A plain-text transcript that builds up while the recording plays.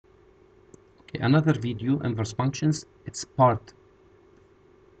Okay, another video, inverse functions. It's part,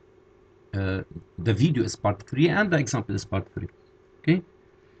 the video is part 3 and the example is part 3. Okay,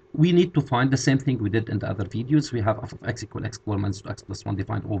 we need to find the same thing we did in the other videos. We have f of x equal x squared minus 2x plus 1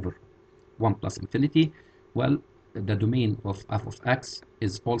 defined over 1 plus infinity. Well, the domain of f of x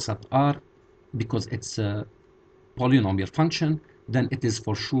is all set R because it's a polynomial function. Then it is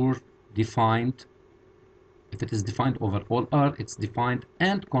for sure defined. If it is defined over all R, it's defined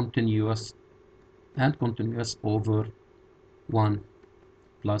and continuous over 1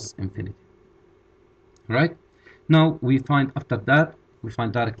 plus infinity. Right? Now we find after that, we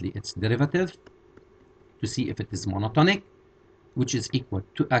find directly its derivative to see if it is monotonic, which is equal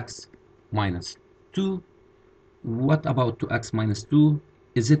to x minus 2. What about 2x minus 2?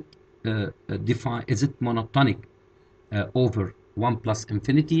 Is it is it monotonic over 1 plus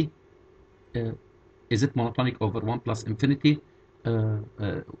infinity? Is it monotonic over 1 plus infinity?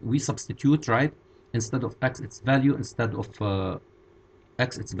 We substitute, right? Instead of x its value, instead of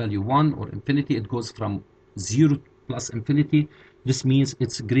x its value 1 or infinity, it goes from 0 plus infinity. This means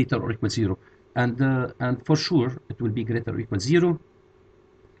it's greater or equal 0, and for sure it will be greater or equal 0.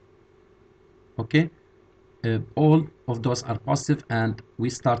 Okay, all of those are positive, and we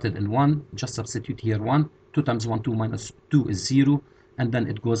started in 1. Just substitute here 1. 2 times 1, 2 minus 2 is 0, and then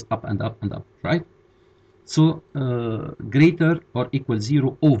it goes up and up and up, right? So greater or equal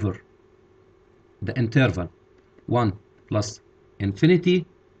 0 over the interval 1 plus infinity.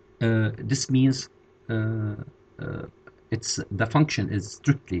 This means it's the function is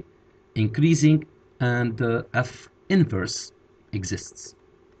strictly increasing, and f inverse exists.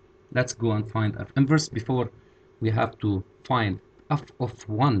 Let's go and find f inverse. Before, we have to find f of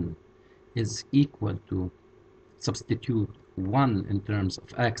 1 is equal to substitute 1 in terms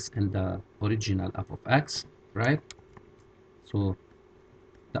of x in the original f of x, right? So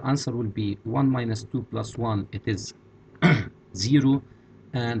the answer will be 1 minus 2 plus 1. It is 0,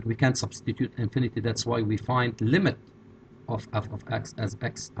 and we can't substitute infinity. That's why we find limit of f of x as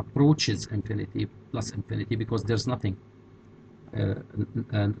x approaches infinity plus infinity, because there's nothing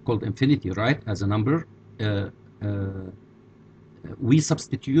called infinity, right, as a number. We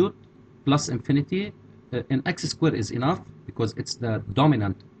substitute plus infinity. In x squared is enough because it's the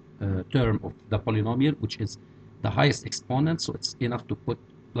dominant term of the polynomial, which is the highest exponent, so it's enough to put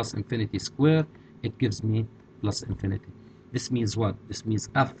plus infinity square. It gives me plus infinity. This means what? This means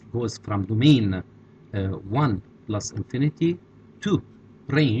f goes from domain 1 plus infinity to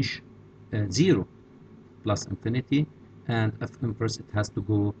range 0 plus infinity, and f inverse, it has to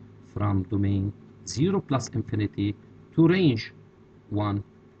go from domain 0 plus infinity to range 1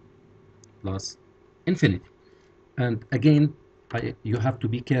 plus infinity. And again, you have to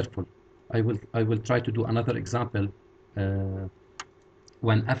be careful. I will try to do another example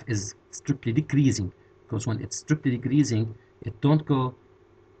when f is strictly decreasing, because when it's strictly decreasing, it don't go,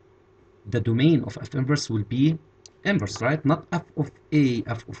 the domain of f inverse will be inverse, right? Not f of a,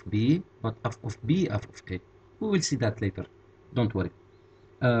 f of b, but f of b, f of a. We will see that later. Don't worry.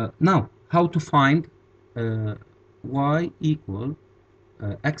 Now, how to find y equal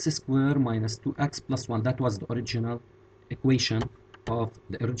x squared minus 2x plus 1. That was the original equation of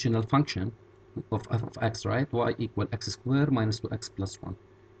the original function of f of x, right? Y equal x squared minus 2x plus 1.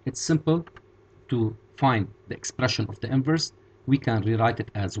 It's simple to find the expression of the inverse. We can rewrite it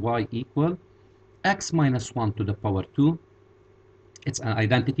as y equal x minus 1 to the power 2. It's an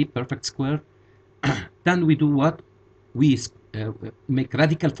identity, perfect square. Then we do what? We make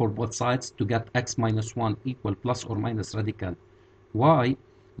radical for both sides to get x minus 1 equal plus or minus radical y.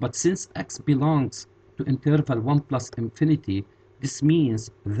 But since x belongs to interval 1 plus infinity, this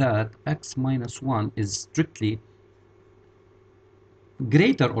means that x minus 1 is strictly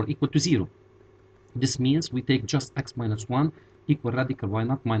greater or equal to 0. This means we take just x minus 1 equal radical y,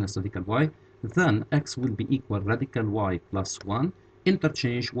 not minus radical y. Then x will be equal radical y plus 1.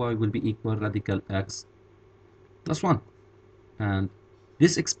 Interchange, y will be equal radical x plus 1. And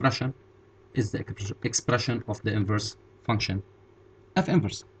this expression is the expression of the inverse function f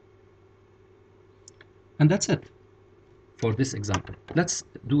inverse. And that's it for this example. Let's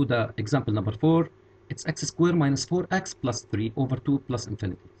do the example number 4. It's x squared minus 4x plus 3 over 2 plus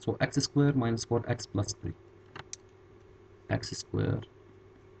infinity. So x squared minus 4x plus 3. X squared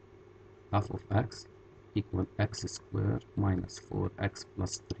half of x equal x squared minus 4x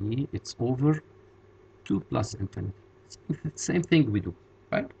plus 3. It's over 2 plus infinity. Same thing we do,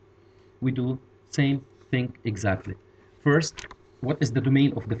 right? We do same thing exactly. First, what is the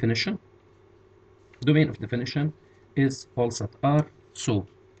domain of definition? Domain of definition is all set R, so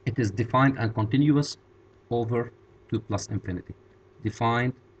it is defined and continuous over 2 plus infinity.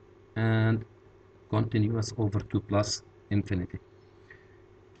 Defined and continuous over 2 plus infinity.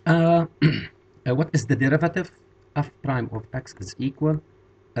 What is the derivative? F prime of x is equal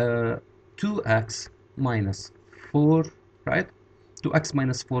 2x minus 4, right? 2x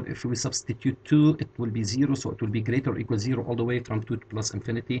minus 4, if we substitute 2, it will be 0, so it will be greater or equal 0 all the way from 2 to plus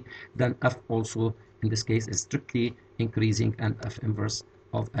infinity. Then f also, in this case, is strictly increasing, and f inverse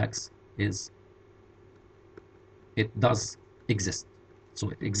of x is, it does exist. So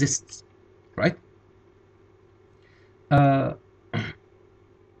it exists, right?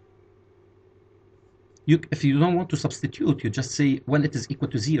 If you don't want to substitute, you just say when it is equal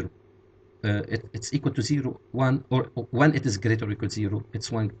to 0. It's equal to 0, 1, or when it is greater or equal to 0,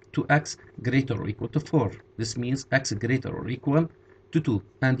 it's when 2x greater or equal to 4. This means x greater or equal to 2.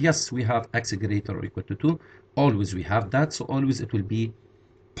 And yes, we have x greater or equal to 2. Always we have that, so always it will be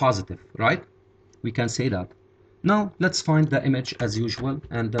positive, right? We can say that. Now, let's find the image as usual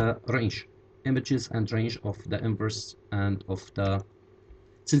and the range. Images and range of the inverse and of the...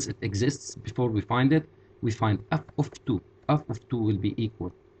 Since it exists, before we find it, we find f of 2. F of 2 will be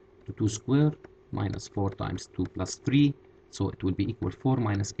equal to 2 squared minus 4 times 2 plus 3. So it will be equal 4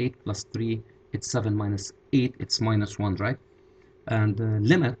 minus 8 plus 3. It's 7 minus 8. It's minus 1, right? And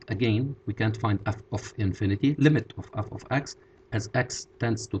limit, again, we can't find f of infinity. Limit of f of x as x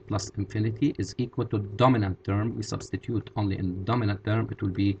tends to plus infinity is equal to dominant term. We substitute only in dominant term. It will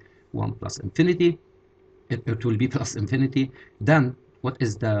be 1 plus infinity. It will be plus infinity. Then what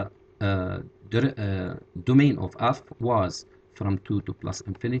is the domain of f was from 2 to plus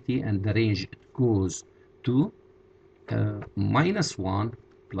infinity, and the range it goes to minus 1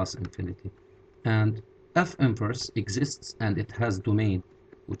 plus infinity. And f inverse exists, and it has domain,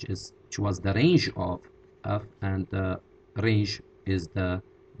 which was the range of f, and the range is the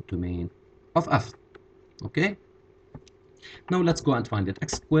domain of f. Okay? Now let's go and find it.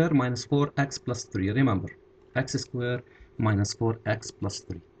 X squared minus 4x plus 3. Remember, x squared minus 4x plus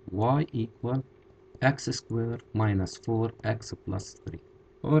 3. Y equal x squared minus 4x plus 3.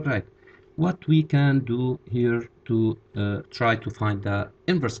 Alright, what we can do here to try to find the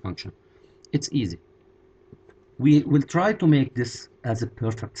inverse function? It's easy. We will try to make this as a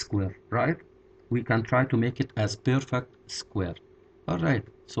perfect square, right? We can try to make it as perfect square. Alright,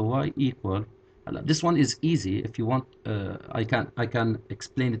 so y equal... This one is easy. If you want, I can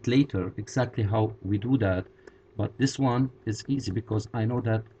explain it later exactly how we do that. But this one is easy because I know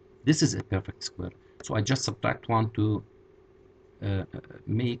that this is a perfect square. So I just subtract 1 to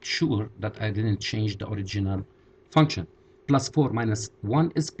make sure that I didn't change the original function. Plus 4 minus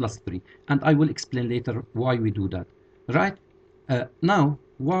 1 is plus 3. And I will explain later why we do that. Right? Now,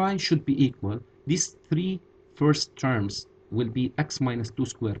 y should be equal. These three first terms will be x minus 2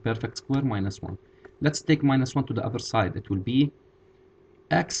 square, perfect square, minus 1. Let's take minus 1 to the other side. It will be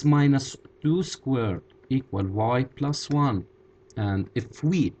x minus 2 squared equal y plus 1. And if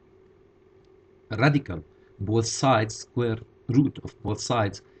we radical both sides, square root of both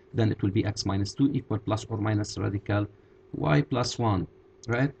sides, then it will be x minus 2 equal plus or minus radical y plus 1,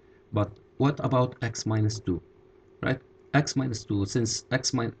 right? But what about x minus 2, right? X minus 2, since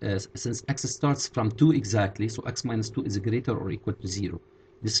x starts from 2 exactly, so x minus 2 is greater or equal to 0.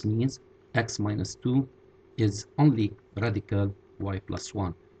 This means x minus 2 is only radical y plus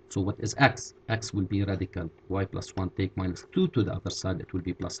 1. So what is x? X will be radical y plus 1. Take minus 2 to the other side, it will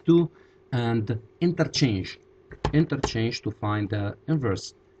be plus 2. And interchange to find the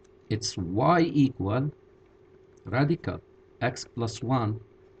inverse. It's y equal radical x plus 1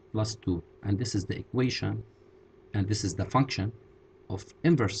 plus 2. And this is the equation, and this is the function of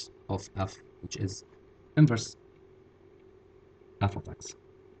inverse of f, which is inverse f of x.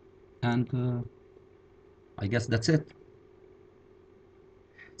 And I guess that's it.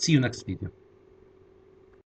 See you next video.